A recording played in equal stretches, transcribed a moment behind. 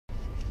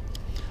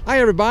Hi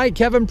everybody,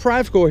 Kevin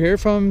Piqua here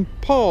from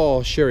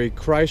Paul Sherry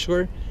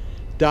Chrysler,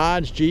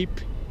 Dodge, Jeep,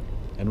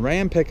 and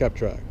Ram pickup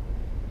truck.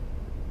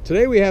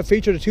 Today we have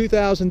featured a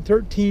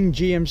 2013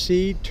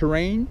 GMC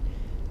Terrain.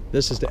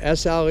 This is the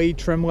SLE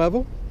trim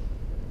level.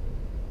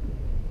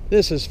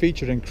 This is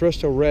featured in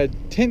crystal red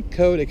tint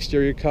coat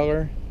exterior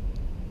color.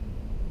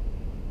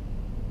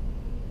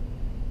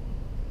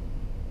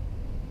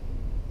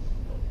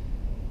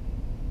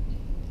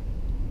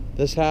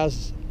 This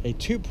has a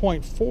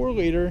 2.4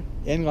 liter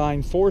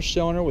inline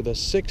 4-cylinder with a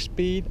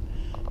 6-speed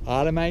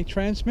automatic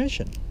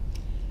transmission.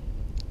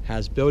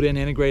 Has built-in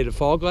integrated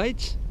fog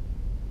lights.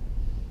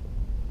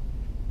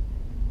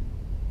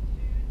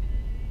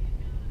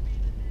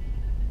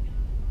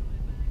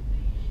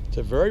 It's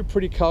a very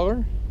pretty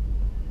color.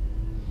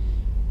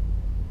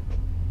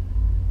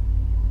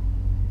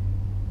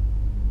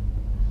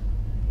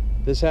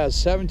 This has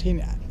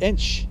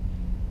 17-inch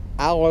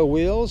alloy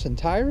wheels and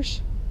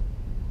tires.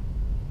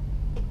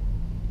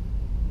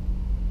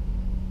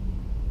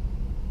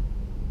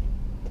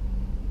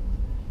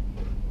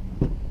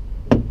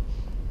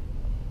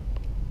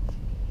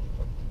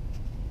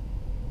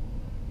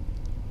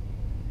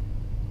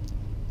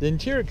 The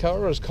interior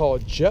color is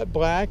called jet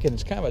black, and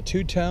it's kind of a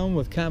two-tone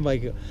with kind of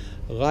like a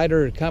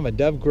lighter, kind of a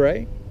dove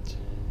gray.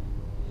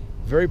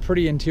 Very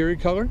pretty interior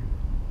color.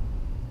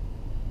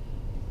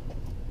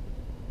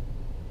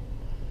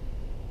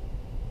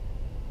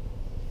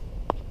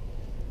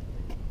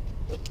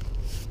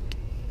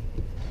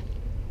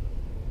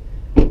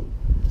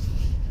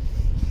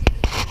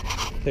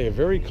 Okay, a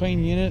very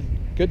clean unit,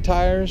 good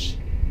tires.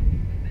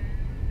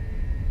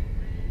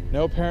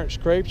 No apparent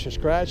scrapes or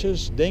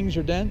scratches, dings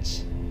or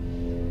dents.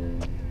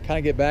 Kind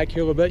of get back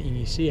here a little bit, you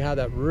can see how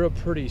that real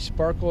pretty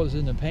sparkle is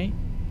in the paint.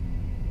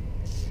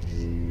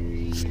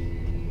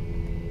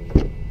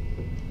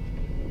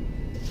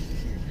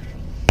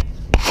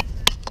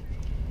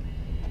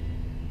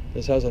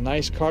 This has a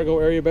nice cargo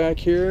area back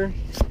here.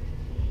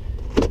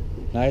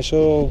 Nice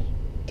little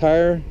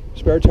tire,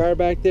 spare tire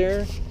back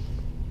there.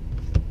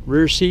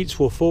 Rear seats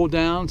will fold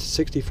down. It's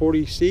a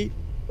 60/40 seat.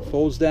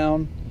 Folds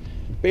down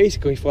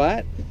basically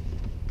flat.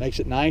 Makes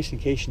it nice in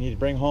case you need to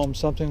bring home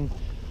something a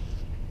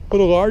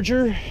little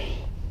larger. Like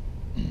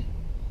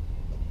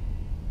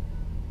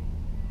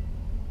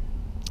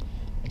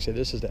I said,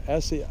 this is the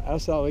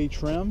SLE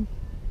trim.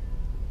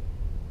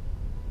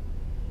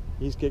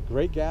 These get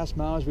great gas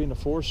mileage being a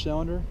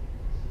 4-cylinder.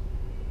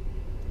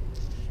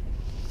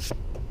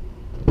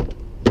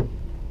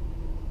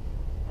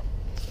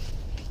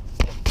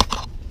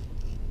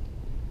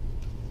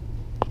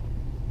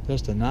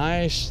 Just a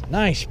nice,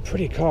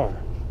 pretty car.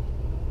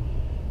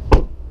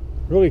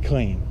 Really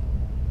clean.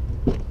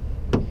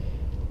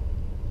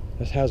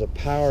 This has a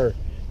power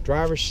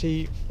driver's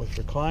seat with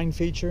recline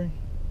feature,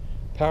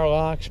 power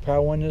locks,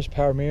 power windows,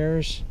 power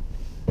mirrors.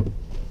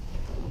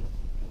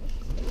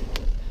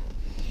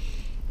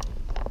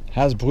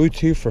 Has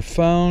Bluetooth for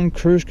phone,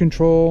 cruise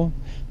control.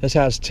 This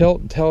has tilt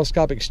and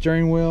telescopic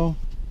steering wheel.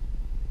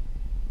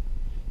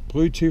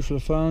 Bluetooth for the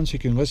phone, so you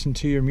can listen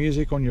to your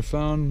music on your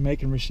phone,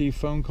 make and receive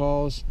phone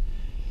calls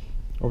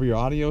over your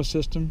audio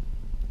system.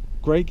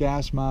 Great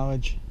gas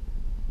mileage.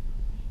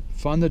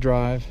 Fun to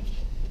drive.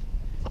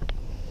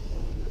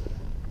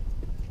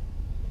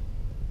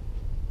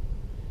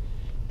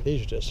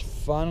 These are just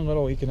fun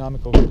little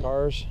economical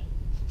cars.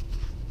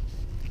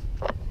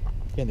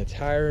 Again, the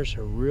tires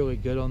are really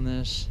good on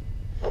this.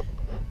 The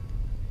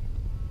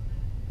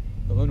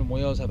aluminum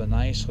wheels have a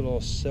nice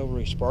little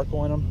silvery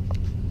sparkle in them.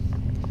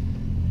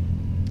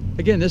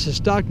 Again, this is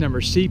stock number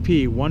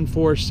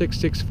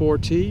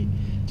CP14664T.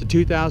 It's a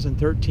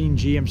 2013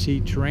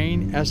 GMC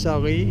Terrain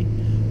SLE.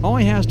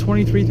 Only has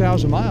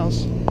 23,000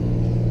 miles.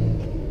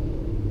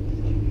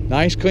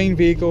 Nice clean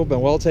vehicle,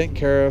 been well taken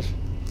care of.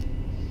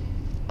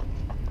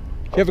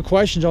 If you have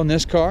questions on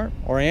this car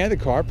or any other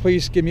car,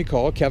 please give me a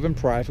call, Kevin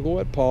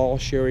Piqua at Paul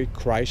Sherry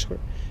Chrysler,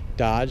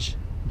 Dodge,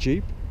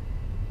 Jeep.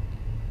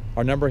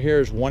 Our number here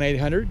is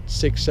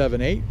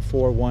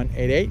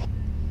 1-800-678-4188.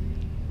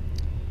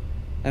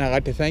 And I'd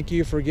like to thank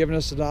you for giving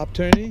us an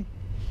opportunity,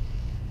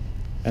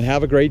 and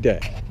have a great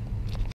day.